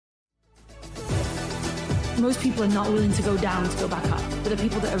most people are not willing to go down to go back up. But the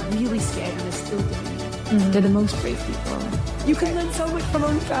people that are really scared and are still doing it, they're the most brave people. You can learn so much from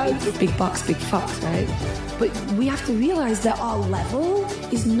OnlyFans. Big bucks, big fucks, right? But we have to realize that our level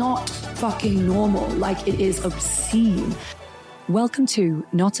is not fucking normal. Like, it is obscene. Welcome to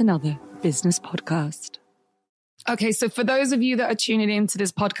Not Another Business Podcast. Okay, so for those of you that are tuning into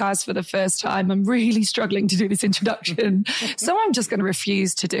this podcast for the first time, I'm really struggling to do this introduction. So I'm just going to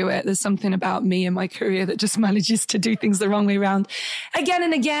refuse to do it. There's something about me and my career that just manages to do things the wrong way around again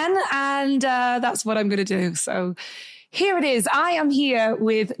and again. And that's what I'm going to do. So here it is. I am here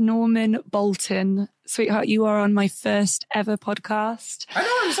with Norman Bolton. Sweetheart, you are on my first ever podcast. I know,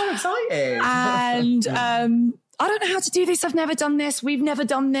 I'm so excited. And I don't know how to do this. I've never done this. We've never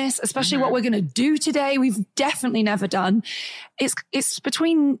done this, especially what we're going to do today. We've definitely never done. It's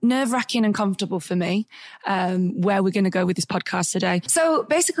between nerve-wracking and comfortable for me, where we're going to go with this podcast today. So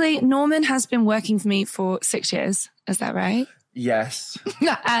basically, Norman has been working for me for 6 years. Is that right? Yes.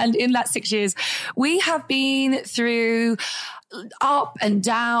 And in that 6 years, we have been through up and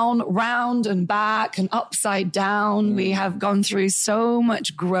down, round and back and upside down. We have gone through so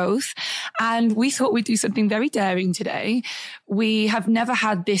much growth, and we thought we'd do something very daring today. We have never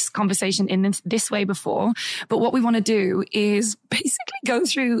had this conversation in this way before, but what we want to do is basically go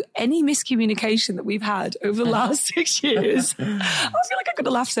through any miscommunication that we've had over the last 6 years. I feel like I'm going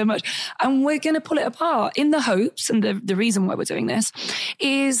to laugh so much. And we're going to pull it apart in the hopes, and the reason why we're doing this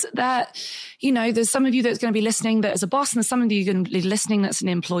is that, you know, there's some of you that's going to be listening that is a boss, and there's some of you going to be listening that's an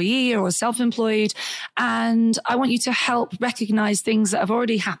employee or self-employed. And I want you to help recognize things that have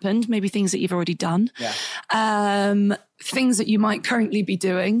already happened, maybe things that you've already done, things that you might currently be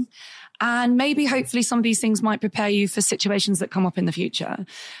doing. And maybe hopefully some of these things might prepare you for situations that come up in the future.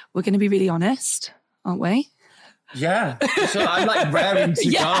 We're going to be really honest, aren't we? Yeah, sure. I'm like raring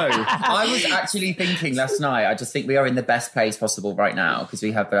to go. I was actually thinking last night, I just think we are in the best place possible right now because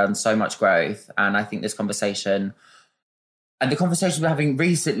we have done so much growth. And I think this conversation and the conversations we're having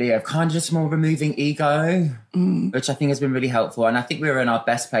recently are kind of just more removing ego, which I think has been really helpful. And I think we're in our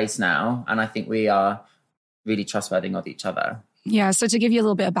best place now. And I think we are really trustworthy of each other. Yeah, so to give you a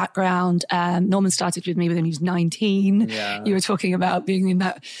little bit of background, Norman started with me when he was 19. Yeah. You were talking about being in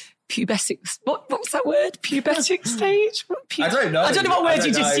that pubescent, what was that word? Pubescent stage? I don't know. I don't know what word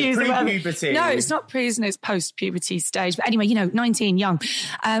you just used. Pre-puberty. No, it's not pre, it's post-puberty stage. But anyway, you know, 19, young.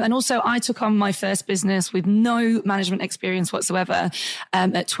 And also I took on my first business with no management experience whatsoever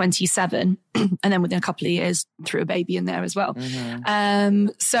at 27. And then within a couple of years, threw a baby in there as well.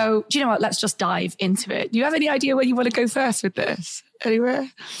 So do you know what? Let's just dive into it. Do you have any idea where you want to go first with this?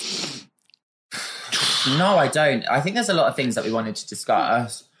 Anywhere? No, I don't. I think there's a lot of things that we wanted to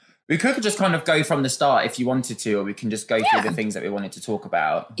discuss. We could just kind of go from the start if you wanted to, or we can just go through the things that we wanted to talk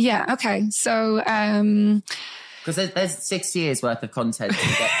about. Yeah, okay. So, because there's 6 years worth of content to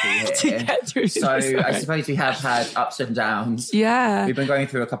get through here. to get through so this, right. I suppose we have had ups and downs. Yeah. We've been going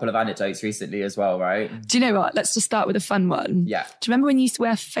through a couple of anecdotes recently as well, right? Do you know what? Let's just start with a fun one. Yeah. Do you remember when you used to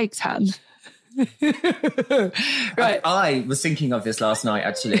wear fake tan? Right. I was thinking of this last night,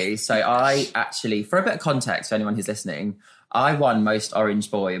 actually. So I actually, for a bit of context for anyone who's listening, I won most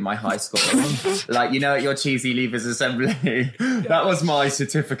orange boy in my high school. Like, you know, at your cheesy leavers assembly, that was my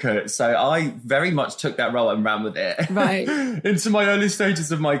certificate. So I very much took that role and ran with it. Right. Into my early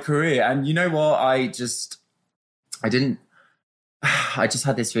stages of my career. And you know what? I just had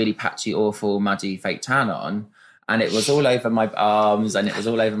this really patchy, awful, muddy fake tan on. And it was all over my arms and it was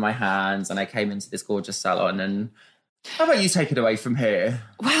all over my hands. And I came into this gorgeous salon. And how about you take it away from here?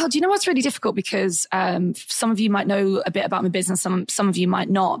 Well, do you know what's really difficult? Because some of you might know a bit about my business, some of you might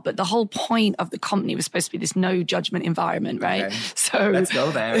not. But the whole point of the company was supposed to be this no judgment environment, right? Okay. So let's go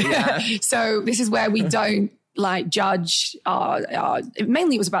there. Yeah. So this is where we don't like judge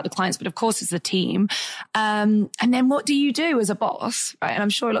mainly it was about the clients, but of course it's the team. And then what do you do as a boss, right? And I'm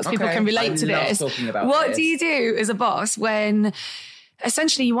sure lots of people can relate to this. What do you do as a boss when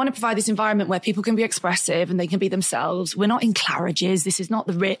essentially you want to provide this environment where people can be expressive and they can be themselves? We're not in Claridge's. This is not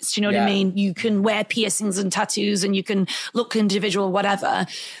the Ritz. Do you know what I mean? You can wear piercings and tattoos and you can look individual, whatever.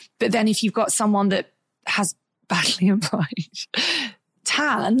 But then if you've got someone that has badly implied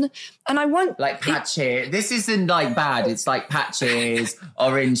tan, and I want like patchy. This isn't like bad. It's like patches,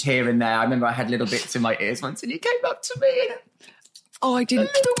 orange here and there. I remember I had little bits in my ears once, and you came up to me. And oh, I didn't.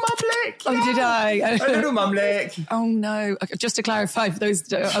 A little mum lick. Oh, did I? A little mum lick. Oh no! Okay, just to clarify, for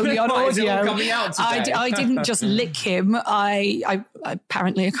those only on audio, coming out today? I didn't just lick him. I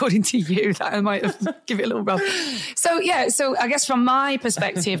apparently, according to you, that I might have give it a little rub. So I guess from my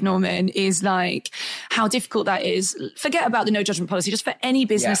perspective, Norman, is like how difficult that is. Forget about the no judgment policy, just for any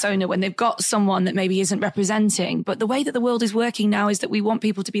business owner when they've got someone that maybe isn't representing. But the way that the world is working now is that we want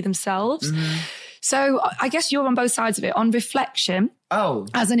people to be themselves. Mm-hmm. So I guess you're on both sides of it. On reflection,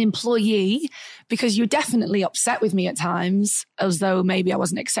 as an employee, because you're definitely upset with me at times, as though maybe I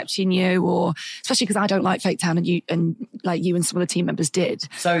wasn't accepting you, or especially because I don't like Fake Town, and you and some of the team members did.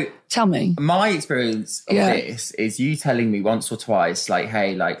 So tell me. My experience of this is you telling me once or twice, like,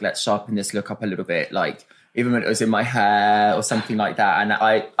 hey, like, let's sharpen this look up a little bit, like, even when it was in my hair or something like that. And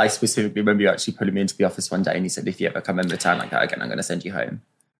I specifically remember you actually pulling me into the office one day and you said, if you ever come in the town like that again, I'm going to send you home.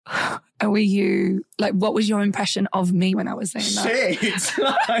 And were you, like, what was your impression of me when I was saying that?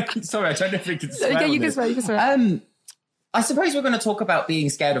 Shit! Sorry, I don't know if we can swear. Yeah, you can swear. I suppose we're going to talk about being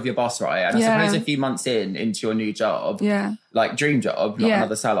scared of your boss, right? And I suppose a few months into your new job, like dream job, not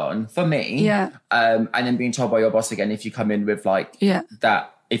another salon, for me, and then being told by your boss again, if you come in with like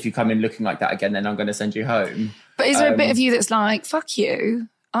that, if you come in looking like that again, then I'm going to send you home. But is there a bit of you that's like, fuck you,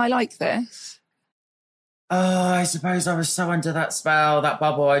 I like this? I suppose I was so under that spell, that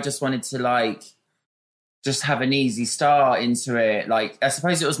bubble. I just wanted to like, just have an easy start into it. Like, I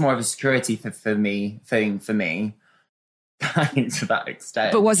suppose it was more of a security thing for me, to that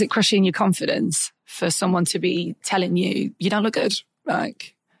extent. But was it crushing your confidence for someone to be telling you, you don't look good?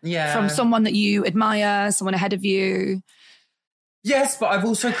 Like, from someone that you admire, someone ahead of you? Yes, but I've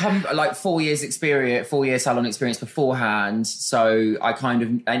also come like 4 year salon experience beforehand. So I kind of,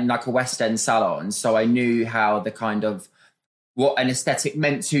 and like a West End salon. So I knew how the kind of, what an aesthetic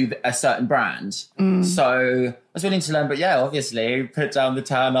meant to a certain brand. So I was willing to learn, but obviously put down the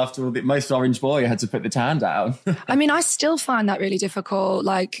tan after all. Most orange boy had to put the tan down. I mean, I still find that really difficult,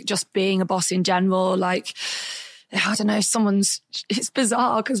 like just being a boss in general, like, I don't know, it's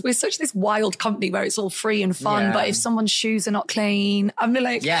bizarre because we're such this wild company where it's all free and fun. But if someone's shoes are not clean, I'm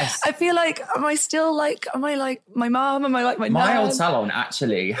like, I feel like, am I like my mum? Am I like my nan? My old salon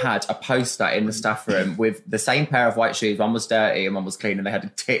actually had a poster in the staff room with the same pair of white shoes. One was dirty and one was clean, and they had a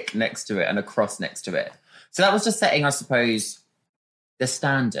tick next to it and a cross next to it. So that was just setting, I suppose, the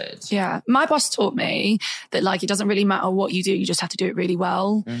standard. Yeah. My boss taught me that, like, it doesn't really matter what you do, you just have to do it really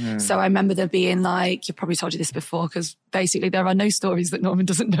well. Mm-hmm. So I remember there being like, you probably told you this before, because basically there are no stories that Norman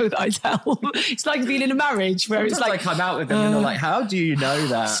doesn't know that I tell. It's like being in a marriage where it's like, I come out with them and they're like, how do you know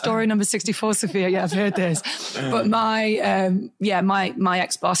that? Story number 64, Sophia. Yeah, I've heard this. But my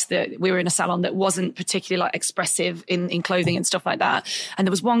ex-boss, that we were in a salon that wasn't particularly like expressive in clothing and stuff like that. And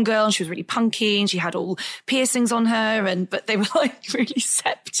there was one girl and she was really punky and she had all piercings on her, but they were like really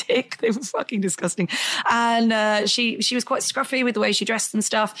septic. They were fucking disgusting. And she was quite scruffy with the way she dressed and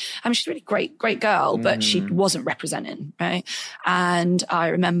stuff. I mean, she's a really great girl, but she wasn't representing, right? And I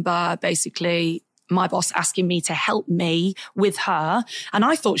remember basically my boss asking me to help me with her. And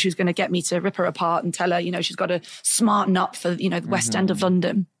I thought she was going to get me to rip her apart and tell her, she's got to smarten up for, the West End of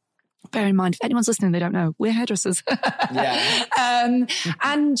London. Bear in mind, if anyone's listening, they don't know, we're hairdressers.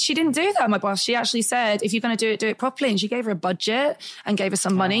 And she didn't do that, my boss. She actually said, if you're going to do it properly. And she gave her a budget and gave her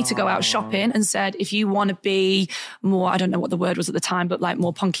some money to go out shopping, and said, if you want to be more, I don't know what the word was at the time, but like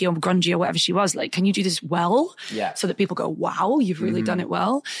more punky or grungy or whatever she was, like, can you do this well? Yeah. So that people go, wow, you've really done it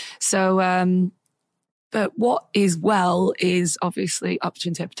well. So, but what is well is obviously up to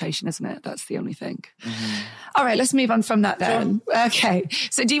interpretation, isn't it? That's the only thing. Mm-hmm. All right, let's move on from that then. Sure. Okay.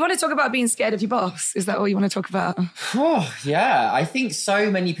 So do you want to talk about being scared of your boss? Is that all you want to talk about? Oh, yeah. I think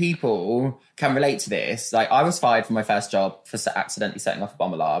so many people can relate to this. Like, I was fired from my first job for accidentally setting off a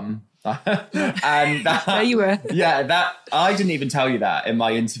bomb alarm. And there you were. Yeah, that I didn't even tell you that in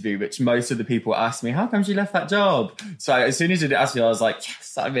my interview, which most of the people asked me, how come you left that job? So as soon as you asked me, I was like,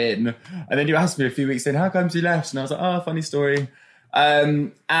 yes, I'm in. And then you asked me a few weeks in, how come you left? And I was like, oh, funny story.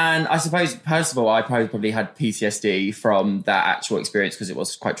 And I suppose, first of all, I probably had PTSD from that actual experience because it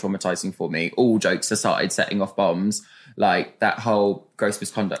was quite traumatizing for me. All jokes aside, setting off bombs, like that whole gross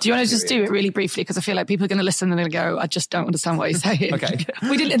misconduct. Do you want to just do it really briefly? Because I feel like people are going to listen and they're going to go, I just don't understand what you're saying. Okay.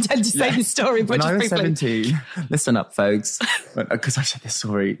 We didn't intend to say this story, but when just I was briefly. 17, listen up, folks. Because I've said this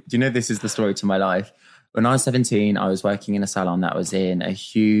story. Do you know this is the story to my life? When I was 17, I was working in a salon that was in a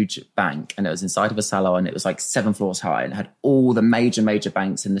huge bank, and it was inside of a salon. It was like 7 floors high and had all the major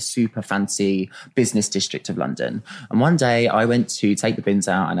banks in the super fancy business district of London. And one day I went to take the bins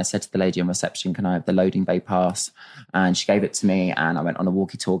out and I said to the lady on reception, can I have the loading bay pass? And she gave it to me, and I went on a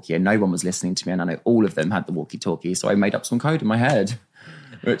walkie-talkie, and no one was listening to me. And I know all of them had the walkie-talkie. So I made up some code in my head.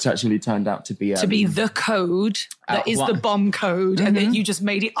 which actually turned out to be the code that is the bomb code, and then you just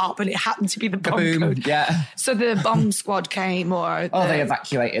made it up, and it happened to be the bomb code. Yeah. So the bomb squad came, or they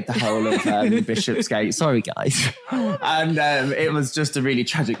evacuated the whole of Bishopsgate. Sorry, guys. And it was just a really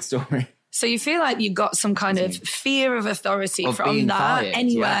tragic story. So you feel like you got some kind of fear of authority from that fired,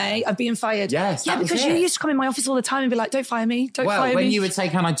 anyway, of being fired. Yes, yeah, because you used to come in my office all the time and be like, don't fire me, don't fire me. Well, when you would say,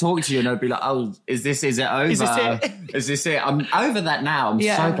 can I talk to you? And I'd be like, oh, is it over? Is this it? I'm over that now. I'm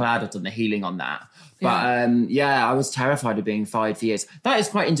so glad I've done the healing on that. But I was terrified of being fired for years. That is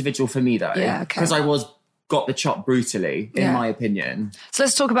quite individual for me though. Yeah, okay. Because I got the chop brutally, in my opinion. So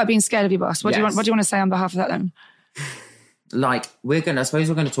let's talk about being scared of your boss. What do you want to say on behalf of that then? Like, I suppose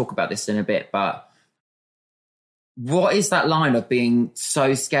we're going to talk about this in a bit, but what is that line of being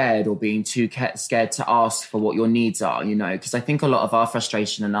so scared or being too scared to ask for what your needs are, you know? Because I think a lot of our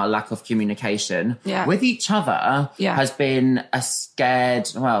frustration and our lack of communication with each other has been scared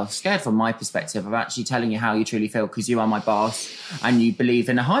from my perspective of actually telling you how you truly feel, because you are my boss and you believe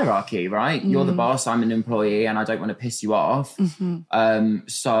in a hierarchy, right? You're the boss, I'm an employee, and I don't want to piss you off.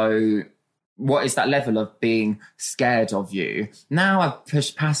 So what is that level of being scared of you? Now I've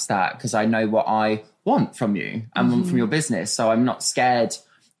pushed past that because I know what I want from you and want from your business. So I'm not scared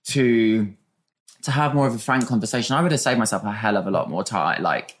to have more of a frank conversation. I would have saved myself a hell of a lot more time,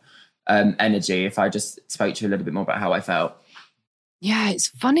 energy, if I just spoke to you a little bit more about how I felt. Yeah, it's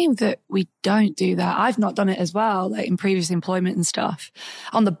funny that we don't do that. I've not done it as well, like in previous employment and stuff.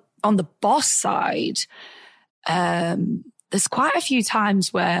 On the boss side, there's quite a few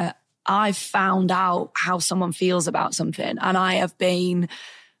times where I've found out how someone feels about something, and I have been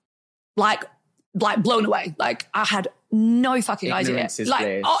like blown away. Like I had no fucking idea. Ignorance is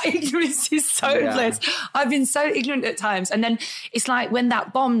bliss. Ignorance is so bliss. I've been so ignorant at times, and then it's like when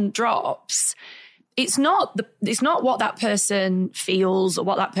that bomb drops, it's not what that person feels or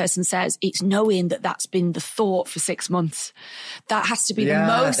what that person says. It's knowing that that's been the thought for 6 months. That has to be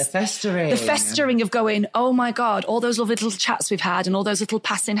the festering of going, oh my God, all those lovely little chats we've had and all those little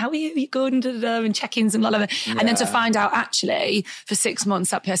passing, how are you? Are you good? And check-ins and blah, blah, blah. Yeah. And then to find out actually for 6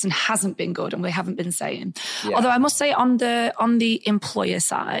 months, that person hasn't been good and we haven't been saying. Yeah. Although I must say on the employer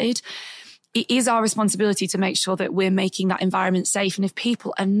side, it is our responsibility to make sure that we're making that environment safe. And if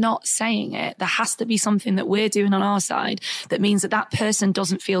people are not saying it, there has to be something that we're doing on our side that means that person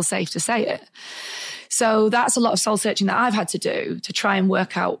doesn't feel safe to say it. So that's a lot of soul searching that I've had to do to try and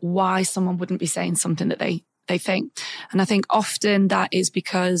work out why someone wouldn't be saying something that they think. And I think often that is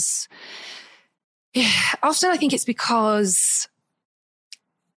because, I think it's because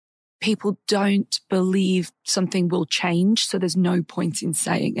people don't believe something will change. So there's no point in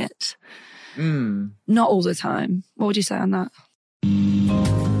saying it. Not all the time. What would you say on that?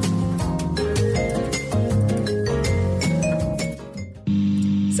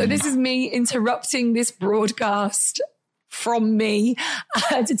 So this is me interrupting this broadcast from me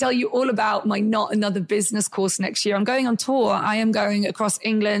to tell you all about my Not Another Business course next year. I'm going on tour. I am going across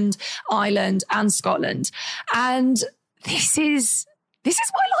England, Ireland, and Scotland. And this is my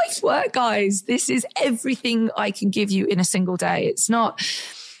life's work, guys. This is everything I can give you in a single day. It's not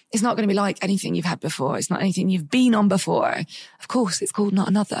going to be like anything you've had before. It's not anything you've been on before. Of course, it's called Not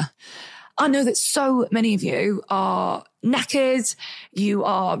Another. I know that so many of you are knackered. You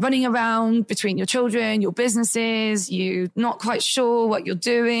are running around between your children, your businesses. You're not quite sure what you're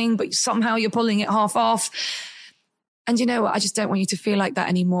doing, but somehow you're pulling it half off. And you know what? I just don't want you to feel like that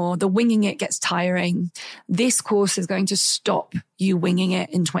anymore. The winging it gets tiring. This course is going to stop you winging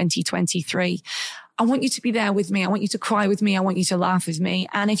it in 2023. I want you to be there with me. I want you to cry with me. I want you to laugh with me.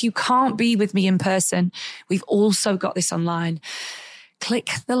 And if you can't be with me in person, we've also got this online. Click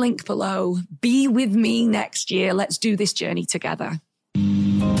the link below. Be with me next year. Let's do this journey together.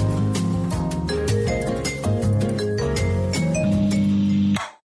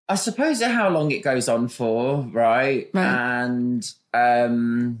 I suppose how long it goes on for, right? And I've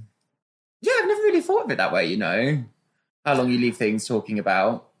never really thought of it that way, you know, how long you leave things talking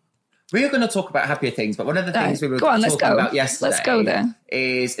about. We are going to talk about happier things, but one of the things we were talking about yesterday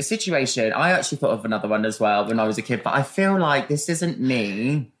is a situation. I actually thought of another one as well when I was a kid, but I feel like this isn't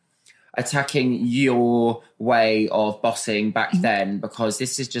me attacking your way of bossing back then, because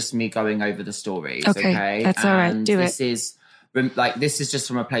this is just me going over the stories, okay? That's all right. Do this is just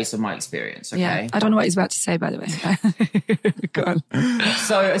from a place of my experience, okay? Yeah, I don't know what he's about to say, by the way. Go on.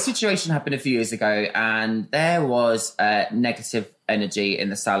 So a situation happened a few years ago, and there was negative energy in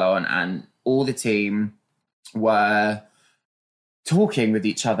the salon, and all the team were talking with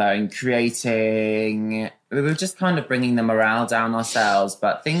each other and we were just kind of bringing the morale down ourselves,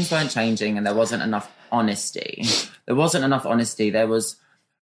 but things weren't changing and there wasn't enough honesty. There was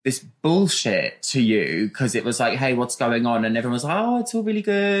this bullshit to you because it was like, hey, what's going on? And everyone was like, oh, it's all really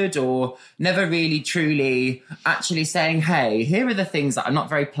good, or never really truly actually saying, hey, here are the things that are not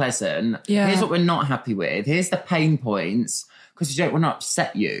very pleasant. Yeah. Here's what we're not happy with. Here's the pain points, because you don't want to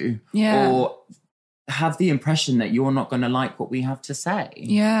upset you or have the impression that you're not going to like what we have to say.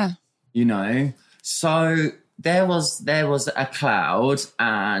 Yeah. You know? So there was a cloud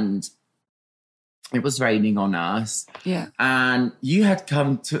and it was raining on us. Yeah. And you had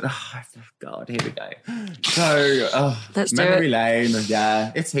come to... Oh, God, here we go. So, let's do memory it. lane.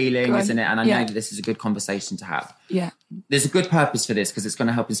 Yeah, it's healing, isn't it? And I know that this is a good conversation to have. Yeah. There's a good purpose for this because it's going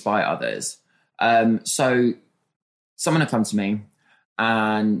to help inspire others. So someone had come to me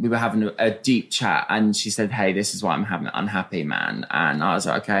and we were having a deep chat and she said, hey, this is why I'm unhappy, man. And I was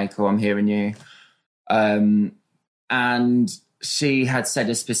like, okay, cool, I'm hearing you. And she had said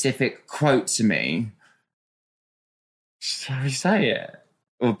a specific quote to me. Shall we say it?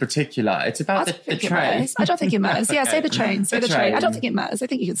 Or particular? It's about the train. I don't think it matters. Yeah, Okay. say the train. Say the train. I don't think it matters. I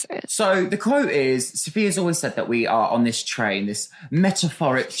think you can say it. So the quote is, Sophia's always said that we are on this train, this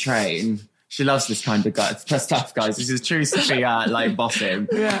metaphoric train. She loves this kind of stuff, guys. This is true Sophia, like bossing.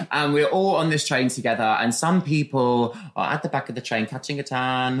 Yeah. And we're all on this train together. And some people are at the back of the train catching a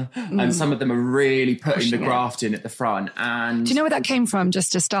tan. And some of them are really putting the graft in at the front. And do you know where that came from?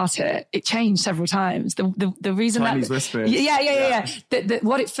 Just to start it, it changed several times. The reason Chinese that whispers. Yeah.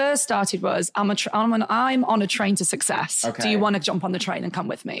 What it first started was I'm on a train to success. Okay. Do you want to jump on the train and come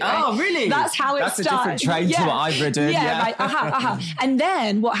with me? Right? Oh, really? That's how it started. That's a different train to what I've ridden. Yeah, right. And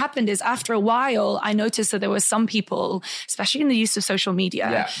then what happened is after a while, I noticed that there were some people, especially in the use of social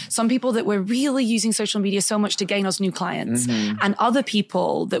media, some people that were really using social media so much to gain us new clients, and other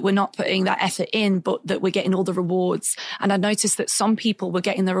people that were not putting that effort in, but that were getting all the rewards. And I noticed that some people were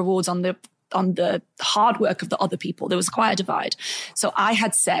getting the rewards on the hard work of the other people. There was quite a divide. So I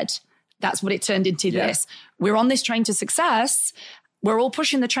had said, that's what it turned into this. We're on this train to success. We're all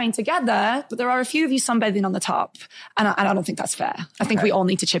pushing the train together, but there are a few of you sunbathing on the top. And I don't think that's fair. I think we all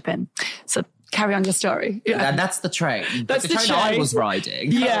need to chip in. So carry on your story. Yeah. And that's the train. That's the train I was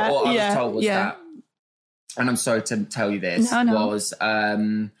riding. Yeah, What I was told was that. And I'm sorry to tell you this. Was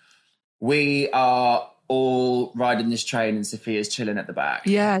we are all riding this train and Sophia's chilling at the back.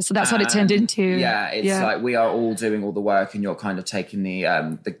 Yeah, so that's what it turned into. Yeah, it's like we are all doing all the work and you're kind of taking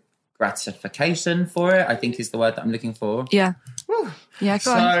the gratification for it, I think is the word that I'm looking for. Yeah. Woo. Yeah,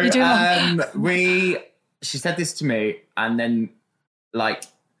 go on. You're doing well. She said this to me, and then like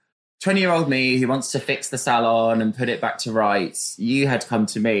 20-year-old me who wants to fix the salon and put it back to rights, you had come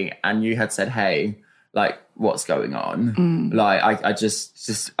to me and you had said, hey, like, what's going on? Like, I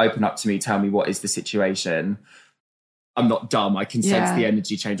just open up to me, tell me what is the situation. I'm not dumb. I can sense the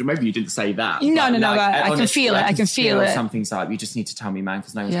energy change. Or maybe you didn't say that. No. I can feel it. I can feel it. Something's up. You just need to tell me, man,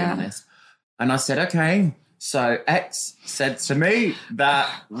 because no one's been honest. And I said, okay. So X said to me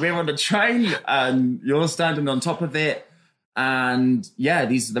that we're on a train and you're standing on top of it. And yeah,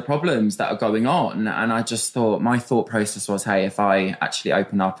 these are the problems that are going on. And I just thought, my thought process was, hey, if I actually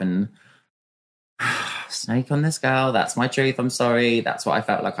open up and snake on this girl, that's my truth. I'm sorry. That's what I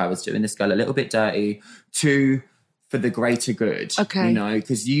felt like I was doing this girl a little bit dirty for the greater good. Okay. You know,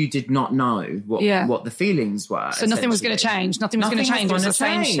 because you did not know what the feelings were. So nothing was going to change. Nothing was going to change. It was the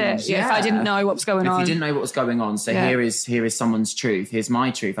same shit. Yeah. If I didn't know what was going on. If you didn't know what was going on. So here is someone's truth. Here's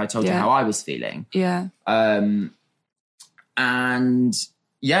my truth. I told you how I was feeling. Yeah. And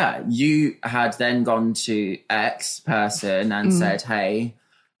yeah, you had then gone to X person and said, hey,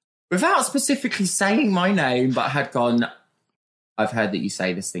 without specifically saying my name, but had gone, I've heard that you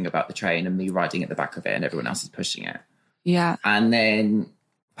say this thing about the train and me riding at the back of it and everyone else is pushing it. Yeah. And then,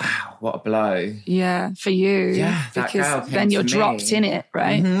 wow, what a blow. Yeah, for you. Yeah, that girl because came then you're to dropped me. in it,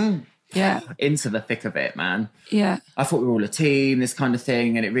 right? Mm-hmm. Yeah. Into the thick of it, man. Yeah. I thought we were all a team, this kind of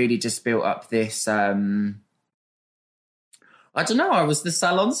thing. And it really just built up this, I don't know, I was the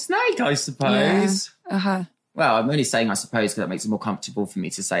salon snake, I suppose. Yeah. Uh-huh. Well, I'm only saying I suppose because that makes it more comfortable for me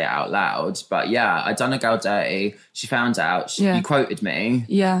to say it out loud. But yeah, I'd done a girl dirty. She found out. You quoted me.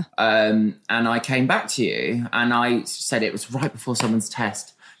 Yeah. And I came back to you and I said it was right before someone's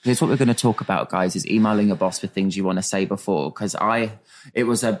test. Here's what we're going to talk about, guys, is emailing a boss for things you want to say before. Because it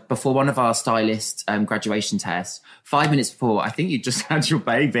was before one of our stylist graduation tests, 5 minutes before, I think you just had your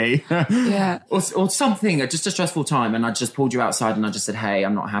baby. Yeah. or something, just a stressful time. And I just pulled you outside and I just said, hey,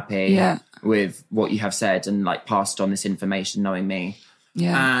 I'm not happy with what you have said, and like passed on this information knowing me.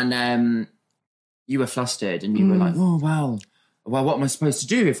 Yeah. And you were flustered and you were like, oh, well, what am I supposed to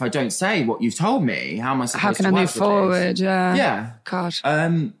do if I don't say what you've told me? How am I supposed to work with this? How can I move forward? Yeah. Yeah. God.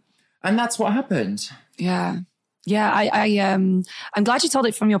 And that's what happened. Yeah. Yeah, I'm glad you told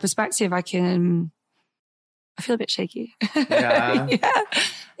it from your perspective. I feel a bit shaky. Yeah.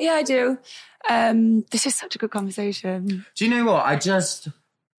 Yeah, I do. This is such a good conversation. Do you know what?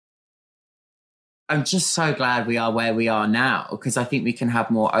 I'm just so glad we are where we are now, because I think we can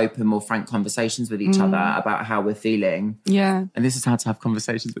have more open, more frank conversations with each other about how we're feeling. Yeah. And this is how to have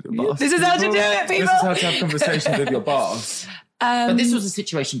conversations with your boss. This is how to do it, people. This is how to have conversations with your boss. But this was a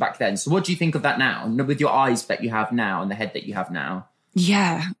situation back then. So what do you think of that now? With your eyes that you have now and the head that you have now?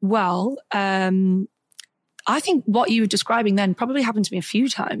 Yeah. Well, I think what you were describing then probably happened to me a few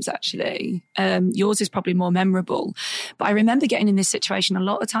times, actually. Yours is probably more memorable. But I remember getting in this situation a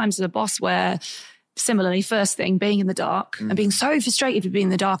lot of times as a boss where, similarly, first thing, being in the dark and being so frustrated with being in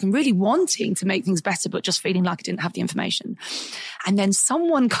the dark and really wanting to make things better, but just feeling like I didn't have the information. And then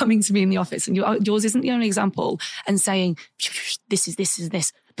someone coming to me in the office, and yours isn't the only example, and saying, this is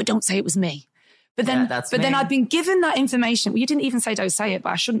this, but don't say it was me. But then I'd been given that information. Well, you didn't even say don't say it,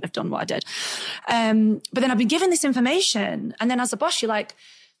 but I shouldn't have done what I did. But then I've been given this information. And then as a boss, you're like,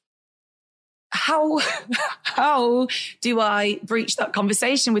 how do I breach that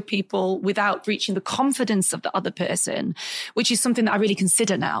conversation with people without breaching the confidence of the other person, which is something that I really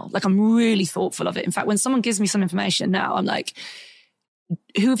consider now. Like, I'm really thoughtful of it. In fact, when someone gives me some information now, I'm like,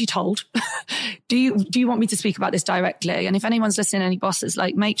 who have you told? Do you want me to speak about this directly? And if anyone's listening, any bosses,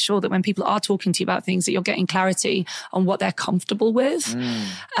 like, make sure that when people are talking to you about things, that you're getting clarity on what they're comfortable with.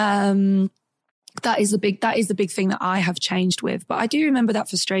 That is the big thing that I have changed with. But I do remember that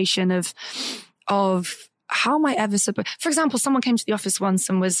frustration of how am I ever supposed... For example, someone came to the office once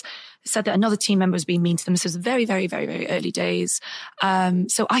and said that another team member was being mean to them. This was very, very, very, very early days.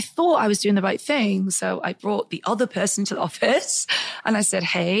 So I thought I was doing the right thing. So I brought the other person to the office and I said,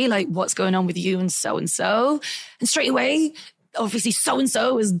 hey, like, what's going on with you and so. And straight away, obviously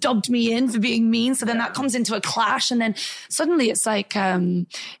so-and-so has dogged me in for being mean. So then that comes into a clash. And then suddenly it's like,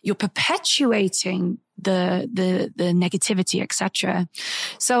 you're perpetuating the negativity, etc.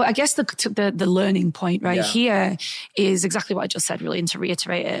 So I guess the learning point here is exactly what I just said, really. And to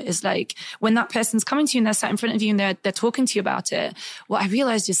reiterate it, is like, when that person's coming to you and they're sat in front of you and they're talking to you about it, what I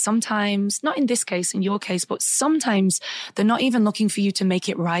realized is sometimes, not in this case, in your case, but sometimes they're not even looking for you to make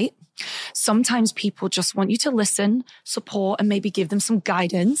it right. Sometimes people just want you to listen, support, and maybe give them some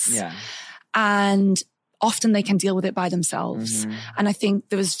guidance. Yeah. And often they can deal with it by themselves. And I think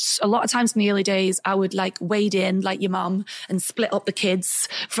there was a lot of times in the early days, I would like wade in like your mum and split up the kids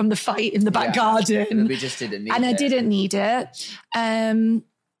from the fight in the back garden. And we just didn't need it. And I didn't need it.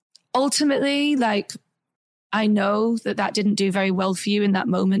 Ultimately, like, I know that didn't do very well for you in that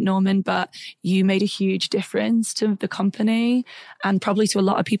moment, Norman, but you made a huge difference to the company and probably to a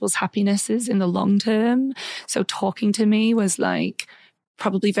lot of people's happinesses in the long term. So talking to me was like,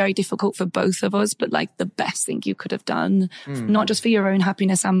 probably very difficult for both of us, but like the best thing you could have done, not just for your own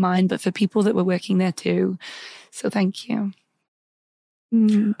happiness and mine, but for people that were working there too. So thank you.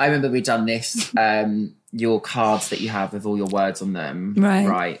 I remember we'd done this, your cards that you have with all your words on them.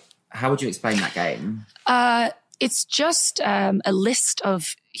 Right. How would you explain that game? It's just a list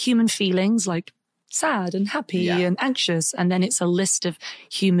of human feelings like sad and happy and anxious. And then it's a list of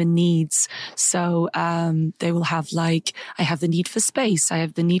human needs. So they will have like, I have the need for space. I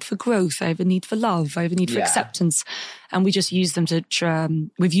have the need for growth. I have a need for love. I have a need for acceptance. And we just use them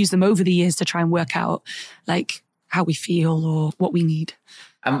we've used them over the years to try and work out like how we feel or what we need.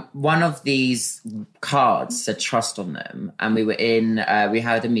 One of these cards said trust on them. And we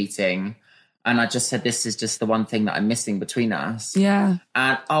had a meeting. And I just said, this is just the one thing that I'm missing between us. Yeah.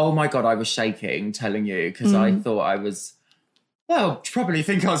 And oh my God, I was shaking telling you because I thought I was, probably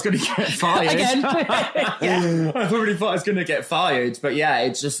think I was going to get fired. Again. I probably thought I was going to get fired. But yeah,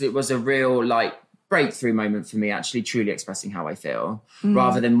 it was a real like breakthrough moment for me, actually truly expressing how I feel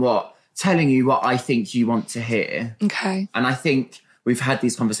rather than telling you what I think you want to hear. Okay. And I think we've had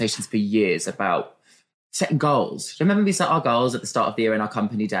these conversations for years about setting goals. Remember we set our goals at the start of the year in our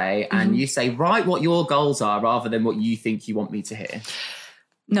company day and you say, write what your goals are rather than what you think you want me to hear.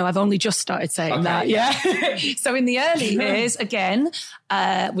 No, I've only just started saying that. Yeah. So in the early years, again,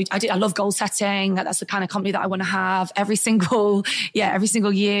 I love goal setting. That's the kind of company that I want to have. Every single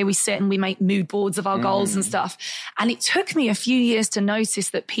year we sit and we make mood boards of our goals and stuff. And it took me a few years to notice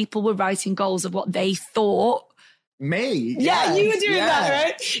that people were writing goals of what they thought Me? Yeah, Yes. you were doing that,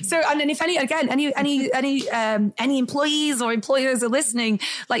 right? So, and then if any employees or employers are listening,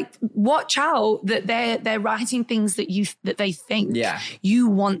 like watch out that they're writing things that they think you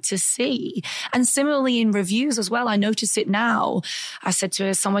want to see. And similarly in reviews as well, I notice it now. I said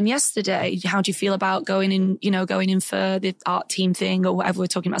to someone yesterday, how do you feel about going in for the art team thing or whatever we're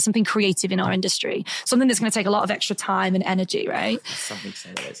talking about, something creative in our industry, something that's going to take a lot of extra time and energy, right? Something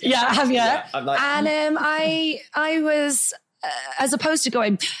similar. Yeah, have you? Yeah, I'm like, and I was, as opposed to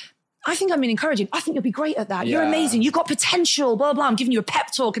going, I think I'm encouraging. I think you'll be great at that. You're amazing. You've got potential, blah, blah. I'm giving you a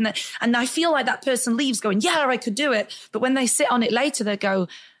pep talk. And I feel like that person leaves going, yeah, I could do it. But when they sit on it later, they go,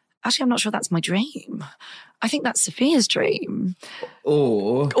 actually, I'm not sure that's my dream. I think that's Sophia's dream.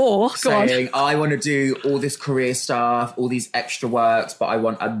 Or saying, I want to do all this career stuff, all these extra works, but I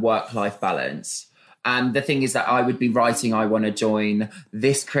want a work-life balance. And the thing is that I would be writing, I want to join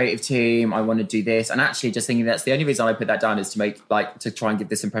this creative team, I want to do this. And actually just thinking that's the only reason I put that down is to try and give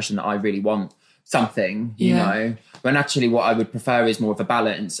this impression that I really want something, you know, when actually what I would prefer is more of a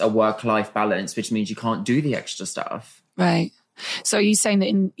balance, a work-life balance, which means you can't do the extra stuff. Right. So are you saying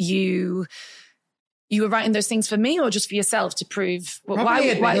that you were writing those things for me or just for yourself to prove?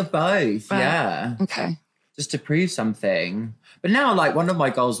 Probably a bit of both, right. Yeah. Okay. Just to prove something. But now, like, one of my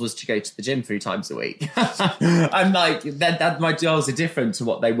goals was to go to the gym 3 times a week. I'm like, that my goals are different to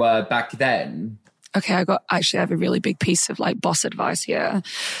what they were back then. Okay, I have a really big piece of like boss advice here.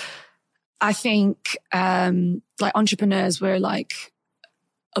 I think like entrepreneurs, we're like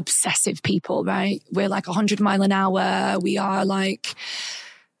obsessive people, right? We're like 100 mile an hour. We are like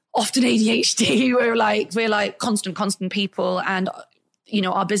often ADHD. We're like constant people. And you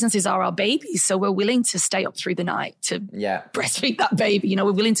know, our businesses are our babies. So we're willing to stay up through the night to breastfeed that baby. You know,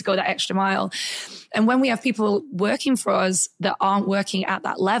 we're willing to go that extra mile. And when we have people working for us that aren't working at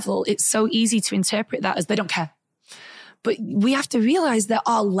that level, it's so easy to interpret that as they don't care. But we have to realize that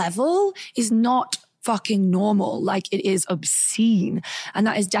our level is not fucking normal. Like, it is obscene. And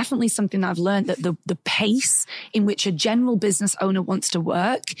that is definitely something I've learned, that the pace in which a general business owner wants to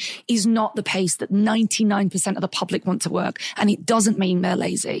work is not the pace that 99% of the public want to work. And it doesn't mean they're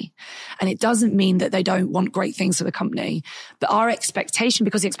lazy. And it doesn't mean that they don't want great things for the company. But our expectation,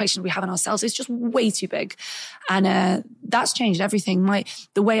 because the expectation we have on ourselves is just way too big. And that's changed everything.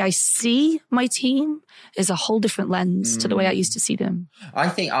 The way I see my team is a whole different lens to the way I used to see them. I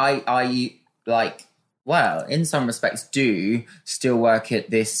think I like, well, in some respects do still work at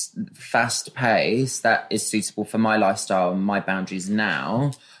this fast pace that is suitable for my lifestyle and my boundaries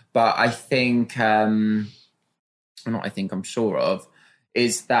now. But I think, I'm sure of,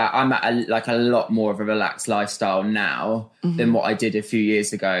 is that I'm at a lot more of a relaxed lifestyle now than what I did a few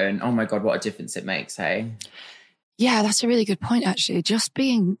years ago. And oh my God, what a difference it makes, hey? Yeah, that's a really good point, actually. Just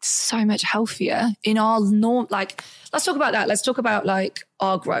being so much healthier in our norm. Like, let's talk about that. Let's talk about like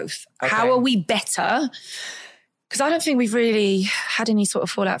our growth. Okay. How are we better? Because I don't think we've really had any sort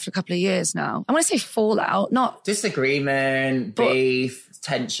of fallout for a couple of years now. I want to say fallout, not disagreement, beef,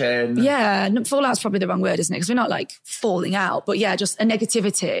 tension. Yeah, fallout's probably the wrong word, isn't it? Because we're not like falling out, but yeah, just a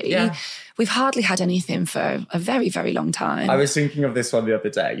negativity. Yeah. We've hardly had anything for a very, very long time. I was thinking of this one the other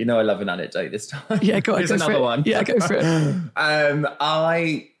day. You know, I love an anecdote this time. Yeah, go on. Here's another one. Yeah, go for it.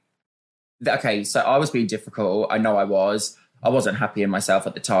 So I was being difficult. I know I was. I wasn't happy in myself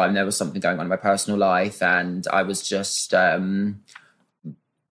at the time. There was something going on in my personal life, and I was just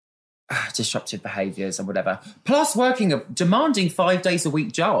disruptive behaviours and whatever. Plus working a demanding 5 days a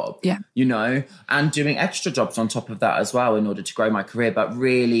week job, you know, and doing extra jobs on top of that as well in order to grow my career. But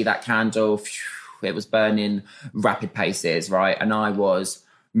really that candle, it was burning rapid paces, right? And I was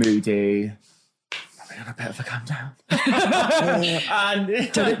moody. On a bit of a calm down.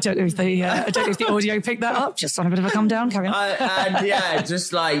 And don't know if the audio picked that up. Just on a bit of a calm down. Carry on.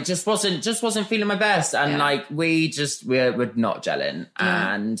 Just wasn't feeling my best, and we're not gelling,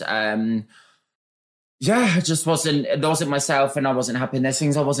 and it wasn't myself, and I wasn't happy. And there's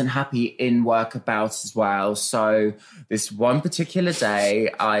things I wasn't happy in work about as well. So this one particular day,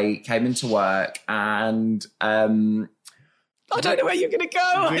 I came into work and. I don't know where you're going to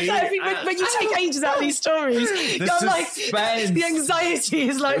go. When you take ages out of these stories, the anxiety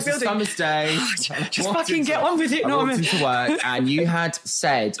is like building. Summer's day. Just fucking get on with it, Norman. I walked into work and you had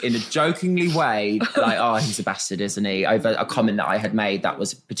said in a jokingly way, like, oh, he's a bastard, isn't he? Over a comment that I had made that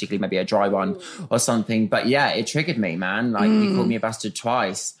was particularly maybe a dry one or something. But yeah, it triggered me, man. Like, you called me a bastard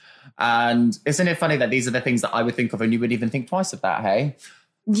twice. And isn't it funny that these are the things that I would think of and you would even think twice of that, hey?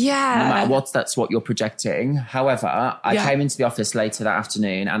 Yeah. No matter what, that's what you're projecting. However, I came into the office later that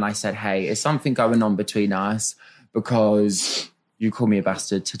afternoon and I said, hey, is something going on between us? Because you called me a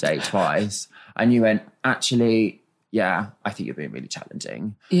bastard today twice. And you went, actually, yeah, I think you're being really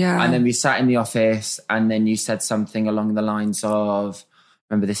challenging. Yeah. And then we sat in the office and then you said something along the lines of,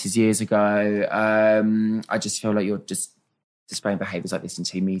 remember this is years ago, I just feel like you're just displaying behaviours like this in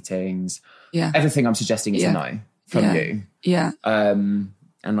team meetings. Yeah. Everything I'm suggesting is a no from you. Yeah.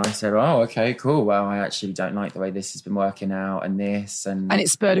 And I said, oh, okay, cool. Well, I actually don't like the way this has been working out and this. And it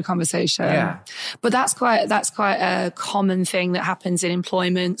spurred a conversation. Yeah. But that's quite a common thing that happens in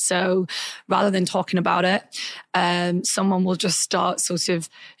employment. So rather than talking about it, someone will just start sort of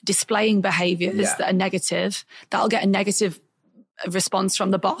displaying behaviours that are negative. That'll get a negative response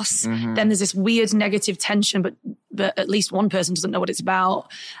from the boss. Then there's this weird negative tension, but at least one person doesn't know what it's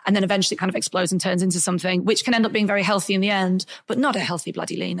about. And then eventually it kind of explodes and turns into something which can end up being very healthy in the end, but not a healthy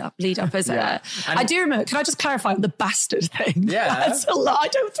bloody lead up, is it? I do remember, can I just clarify the bastard thing? Yeah. That's a lot. I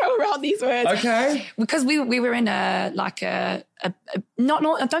don't throw around these words. Okay. Because we were in I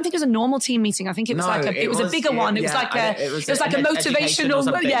don't think it was a normal team meeting. I think it was it was a bigger one. It was like a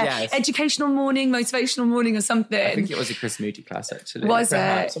motivational, educational morning, motivational morning or something. I think it was a Chris Moody class actually. Was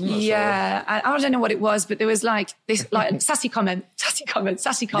perhaps. it? I'm not sure. I don't know what it was, but there was like this sassy comment.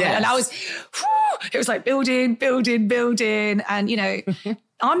 Yeah. And I was, it was like building. And, you know,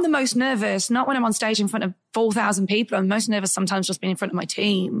 I'm the most nervous, not when I'm on stage in front of 4,000 people. I'm most nervous sometimes just being in front of my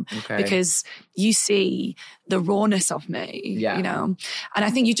team because you see the rawness of me, you know. And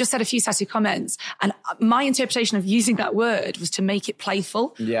I think you just said a few sassy comments. And my interpretation of using that word was to make it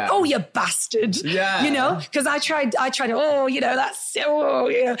playful. Yeah. Oh, you bastard. Yeah. You know, because I tried, But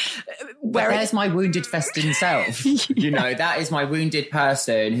there's my wounded festering self. You know, that is my wounded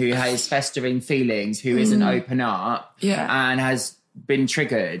person who has festering feelings, who isn't open up and has been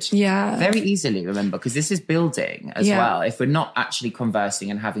triggered very easily, remember, because this is building as well. If we're not actually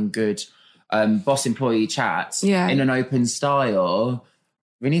conversing and having good boss employee chats in an open style,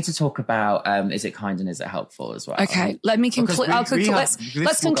 we need to talk about is it kind and is it helpful as well. Okay, let me conclude.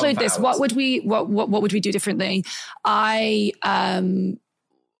 Let's conclude this. What would we do differently? I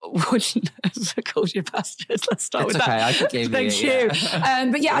wouldn't have called you bastards. Let's start with that. I forgive you. Thank you.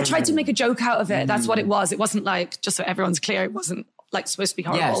 But I tried to make a joke out of it. That's what it was. It wasn't like, just so everyone's clear, it wasn't like supposed to be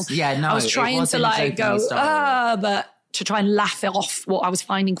horrible. Yes, yeah, no. I was trying to like go, but to try and laugh off what I was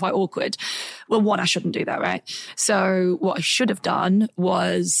finding quite awkward. Well, one, I shouldn't do that, right? So what I should have done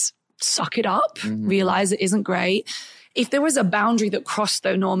was suck it up, realize it isn't great. If there was a boundary that crossed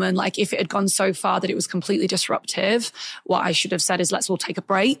though, Norman, like if it had gone so far that it was completely disruptive, what I should have said is let's all take a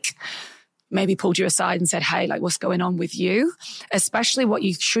break. Maybe pulled you aside and said, hey, like what's going on with you? Especially what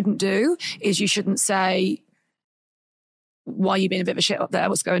you shouldn't do is you shouldn't say, why are you being a bit of a shit up there?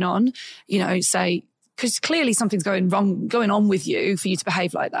 What's going on? You know, say, because clearly something's going on with you for you to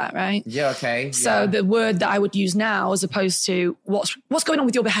behave like that, right? Yeah, okay. So the word that I would use now, as opposed to what's going on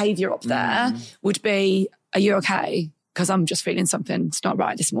with your behavior up there, would be, are you okay? Because I'm just feeling something's not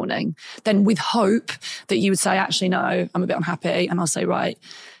right this morning. Then with hope that you would say, actually, no, I'm a bit unhappy. And I'll say, right,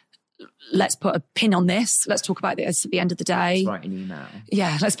 let's put a pin on this. Let's talk about this at the end of the day. Let's write an email.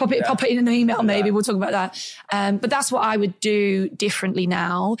 Yeah, let's pop it in an email maybe. We'll talk about that. But that's what I would do differently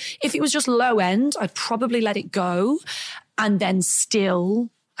now. If it was just low end, I'd probably let it go and then still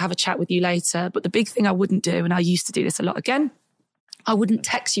have a chat with you later. But the big thing I wouldn't do, and I used to do this a lot again, I wouldn't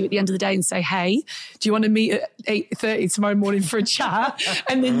text you at the end of the day and say, hey, do you want to meet at 8:30 tomorrow morning for a chat?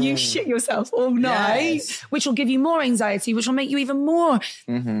 And then you shit yourself all night, which will give you more anxiety, which will make you even more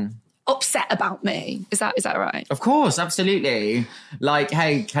upset about me. Is that right? Of course, absolutely. Like,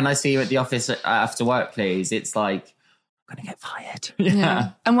 hey, can I see you at the office after work, please? It's like, I'm going to get fired.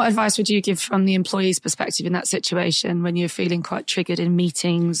 Yeah. And what advice would you give from the employee's perspective in that situation when you're feeling quite triggered in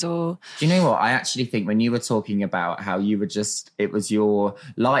meetings or... Do you know what? I actually think when you were talking about how you were it was your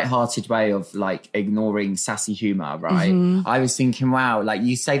light-hearted way of like ignoring sassy humour, right? I was thinking, wow, like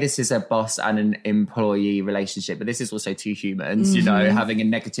you say this is a boss and an employee relationship, but this is also two humans, you know, having a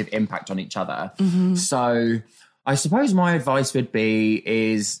negative impact on each other. So I suppose my advice would be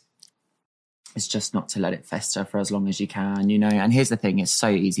is just not to let it fester for as long as you can, you know. And here's the thing, it's so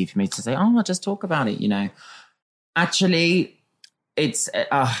easy for me to say, oh, I'll just talk about it, you know. Actually, it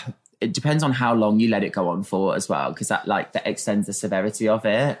depends on how long you let it go on for as well, because that extends the severity of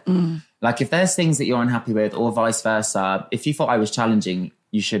it. Like if there's things that you're unhappy with or vice versa, if you thought I was challenging,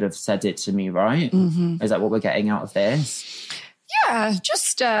 you should have said it to me, right? Is that what we're getting out of this? Yeah,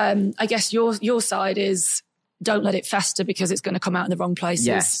 just I guess your side is don't let it fester because it's going to come out in the wrong places.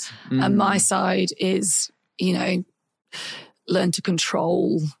 Yes. And my side is, you know, learn to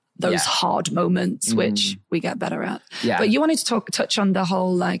control those hard moments, which we get better at. Yeah. But you wanted to touch on the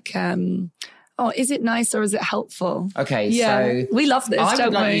whole, like, Oh, is it nice or is it helpful? Okay, so we love this, I don't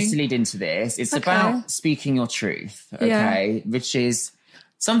would like we? you to lead into this. It's about speaking your truth, okay? Which is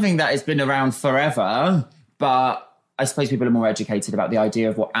something that has been around forever, but I suppose people are more educated about the idea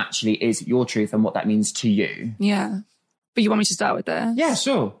of what actually is your truth and what that means to you. Yeah. But you want me to start with this? Yeah,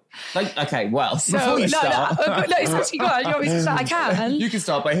 sure. Okay, well, before you start... No, it's actually good. You want me to start? I can. You can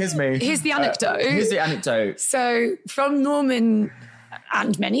start, but here's me. Here's the anecdote. Here's the anecdote. So from Norman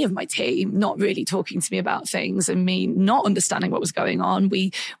and many of my team not really talking to me about things and me not understanding what was going on,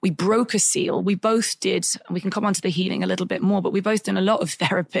 we broke a seal. We both did, and we can come on to the healing a little bit more, but we both done a lot of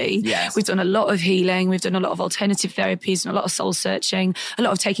therapy. Yes. We've done a lot of healing. We've done a lot of alternative therapies and a lot of soul searching, a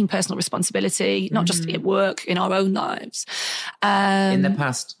lot of taking personal responsibility, not just at work, in our own lives. In the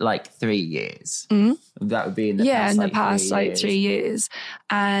past, 3 years. That would be in the past, 3 years.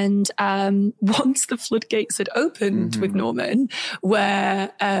 And once the floodgates had opened with Norman, where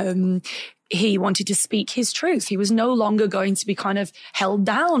he wanted to speak his truth. He was no longer going to be kind of held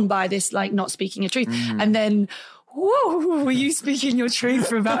down by this, not speaking your truth. And then, whoa, were you speaking your truth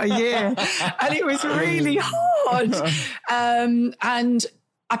for about a year? And it was really hard. And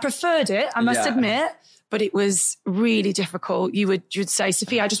I preferred it, I must admit. But it was really difficult. You'd say,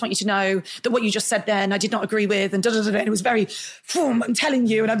 Sophia, I just want you to know that what you just said then, I did not agree with, and and it was very, I'm telling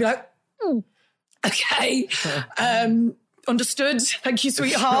you. And I'd be like, okay, understood. Thank you,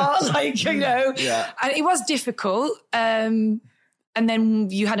 sweetheart. Yeah. And it was difficult. And then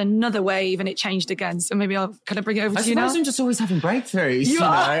you had another wave and it changed again. So maybe I'll kind of bring it over to you now. I suppose I'm just always having breakthroughs.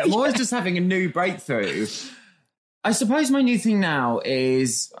 I'm always just having a new breakthrough. I suppose my new thing now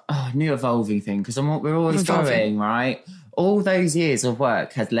is a new evolving thing, because we're always going, right? All those years of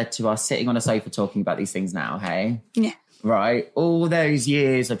work has led to us sitting on a sofa talking about these things now, hey? Yeah. Right? All those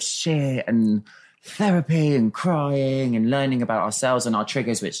years of shit and therapy and crying and learning about ourselves and our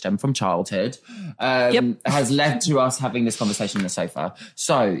triggers, which stem from childhood, has led to us having this conversation on the sofa.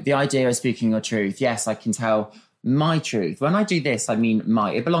 So the idea of speaking your truth, yes, I can tell my truth. When I do this, I mean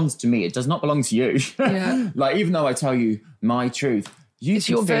it belongs to me. It does not belong to you. Yeah. Even though I tell you my truth, it's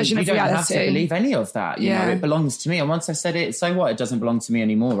your version of reality. You don't have to believe any of that. You know, it belongs to me. And once I've said it, so what? It doesn't belong to me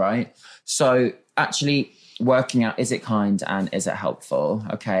anymore, right? So actually working out, is it kind and is it helpful?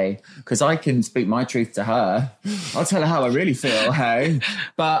 Okay. Because I can speak my truth to her. I'll tell her how I really feel, hey?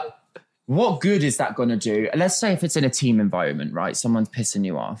 But what good is that going to do? Let's say if it's in a team environment, right? Someone's pissing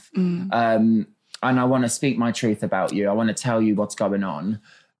you off. And I want to speak my truth about you. I want to tell you what's going on.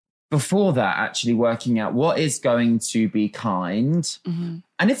 Before that, actually working out what is going to be kind.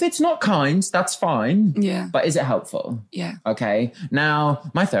 And if it's not kind, that's fine. Yeah. But is it helpful? Yeah. Okay. Now,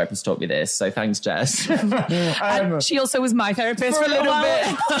 my therapist taught me this, so thanks, Jess. And she also was my therapist for a little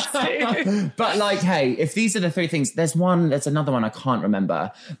bit. But hey, if these are the three things, there's another one I can't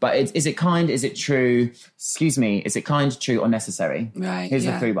remember. But is it kind? Is it true? Excuse me. Is it kind, true, or necessary? Right. Here's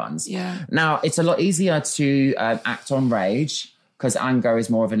the three ones. Yeah. Now, it's a lot easier to act on rage, because anger is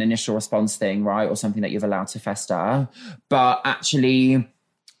more of an initial response thing, right? Or something that you've allowed to fester. But actually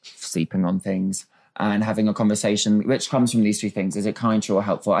sleeping on things and having a conversation, which comes from these three things, is it kind, true, or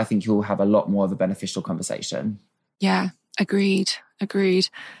helpful? I think you'll have a lot more of a beneficial conversation. Yeah, agreed.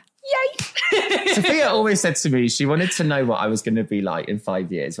 Yay! Sophia always said to me she wanted to know what I was going to be like in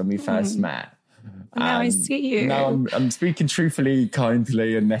 5 years when we first met. Now I see you. Now I'm speaking truthfully,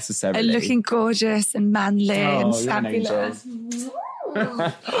 kindly, and necessarily. And looking gorgeous and manly and fabulous. Do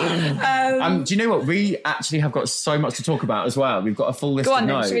you know what? We actually have got so much to talk about as well. We've got a full list of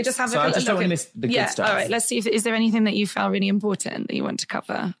notes. Should we just have a look at the good stuff? All right, let's see. Is there anything that you found really important that you want to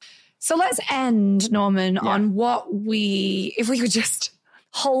cover? So let's end, Norman, on if we could just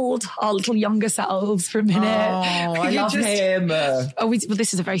hold our little younger selves for a minute. Oh, I love him.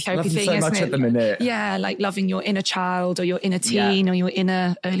 This is a very therapy thing, so isn't much it? At the minute. Yeah, like loving your inner child or your inner teen or your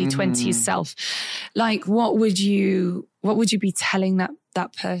inner early 20s self. What would you be telling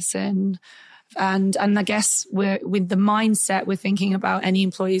that person? And I guess with the mindset, we're thinking about any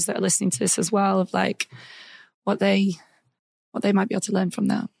employees that are listening to this as well, of what they might be able to learn from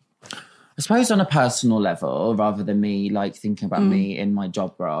that. I suppose on a personal level, rather than me thinking about me in my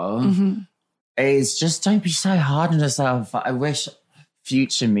job role, is just don't be so hard on yourself. I wish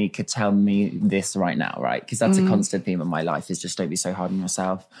future me could tell me this right now, right? Because that's a constant theme of my life, is just don't be so hard on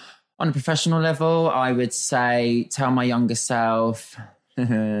yourself. On a professional level, I would say tell my younger self,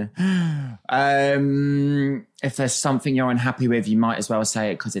 If there's something you're unhappy with, you might as well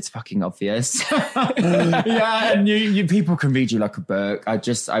say it because it's fucking obvious. Yeah, and you people can read you like a book. I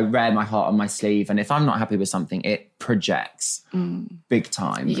wear my heart on my sleeve, and if I'm not happy with something, it projects big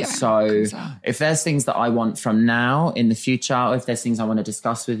time. Yeah, so if there's things that I want from now in the future, or if there's things I want to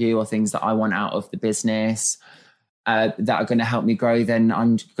discuss with you, or things that I want out of the business that are going to help me grow, then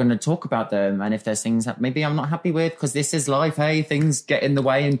I'm going to talk about them. And if there's things that maybe I'm not happy with, because this is life, hey, things get in the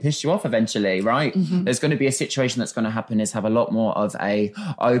way and piss you off eventually, right? There's going to be a situation that's going to happen is have a lot more of a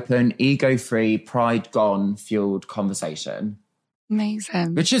open, ego-free, pride-gone fueled conversation.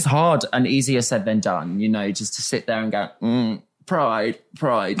 Amazing. Which is hard and easier said than done, you know, just to sit there and go, pride,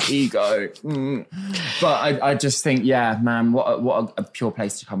 ego. But I just think, yeah, man, what a pure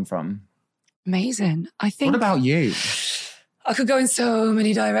place to come from. Amazing. I think. What about you? I could go in so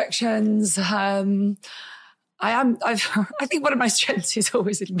many directions. I think one of my strengths is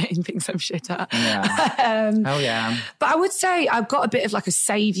always admitting things I'm shit at. Yeah. Hell yeah. But I would say I've got a bit of like a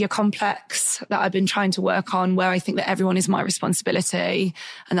savior complex that I've been trying to work on, where I think that everyone is my responsibility,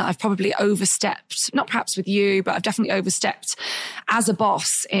 and that I've probably overstepped, not perhaps with you, but I've definitely overstepped as a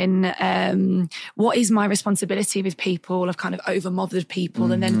boss in what is my responsibility with people. I've kind of overmothered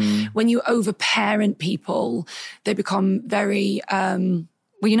people. And then when you overparent people, they become very...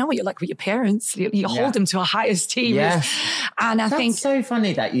 well, you know what you're like with your parents. You hold them to a high esteem. Yes. And I think... That's so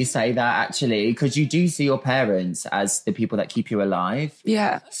funny that you say that, actually, because you do see your parents as the people that keep you alive.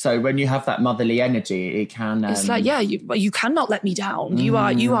 Yeah. So when you have that motherly energy, it can... it's like, yeah, you cannot let me down. You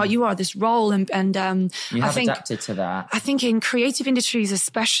are this role. And you have adapted to that. I think in creative industries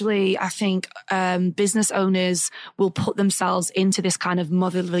especially, I think business owners will put themselves into this kind of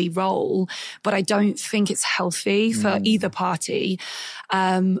motherly role, but I don't think it's healthy for either party.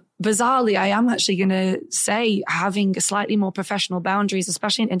 Bizarrely, I am actually going to say having slightly more professional boundaries,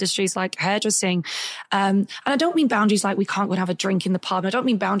 especially in industries like hairdressing. And I don't mean boundaries like we can't go and have a drink in the pub. I don't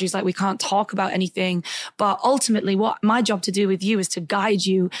mean boundaries like we can't talk about anything. But ultimately, what my job to do with you is to guide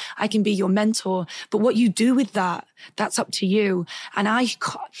you. I can be your mentor. But what you do with that, that's up to you. And I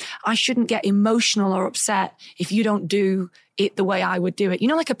shouldn't get emotional or upset if you don't do it the way I would do it. You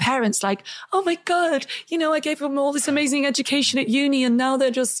know, like a parent's like, oh my God, you know, I gave them all this amazing education at uni and now they're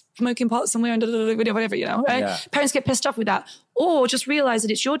just smoking pot somewhere and whatever, you know, right? Yeah. Parents get pissed off with that. Or just realize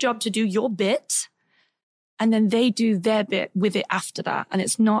that it's your job to do your bit and then they do their bit with it after that. And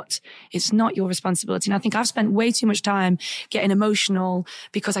it's not your responsibility. And I think I've spent way too much time getting emotional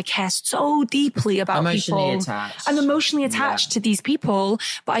because I care so deeply about people. I'm emotionally attached to these people,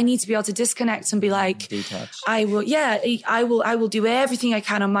 but I need to be able to disconnect and be like, detach. I will do everything I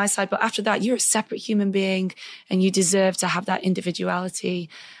can on my side. But after that, you're a separate human being and you deserve to have that individuality.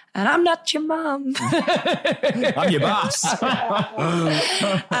 And I'm not your mom. I'm your boss.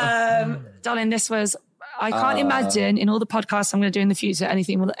 Darling, this was... I can't imagine in all the podcasts I'm going to do in the future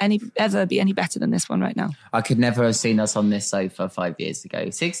anything will ever be any better than this one right now. I could never have seen us on this sofa 5 years ago,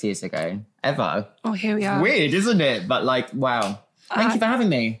 6 years ago, ever. Oh, here we are. Weird, isn't it? But like, wow. Thank you for having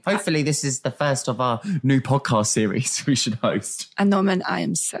me. Hopefully this is the first of our new podcast series we should host. And Norman, I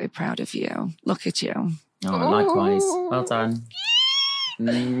am so proud of you. Look at you. Oh, likewise. Well done.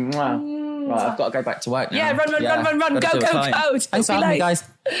 Right, I've got to go back to work now. Yeah, run. Go. Thanks for having me, guys.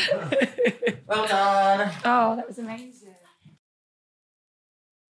 Well done. Oh, that was amazing.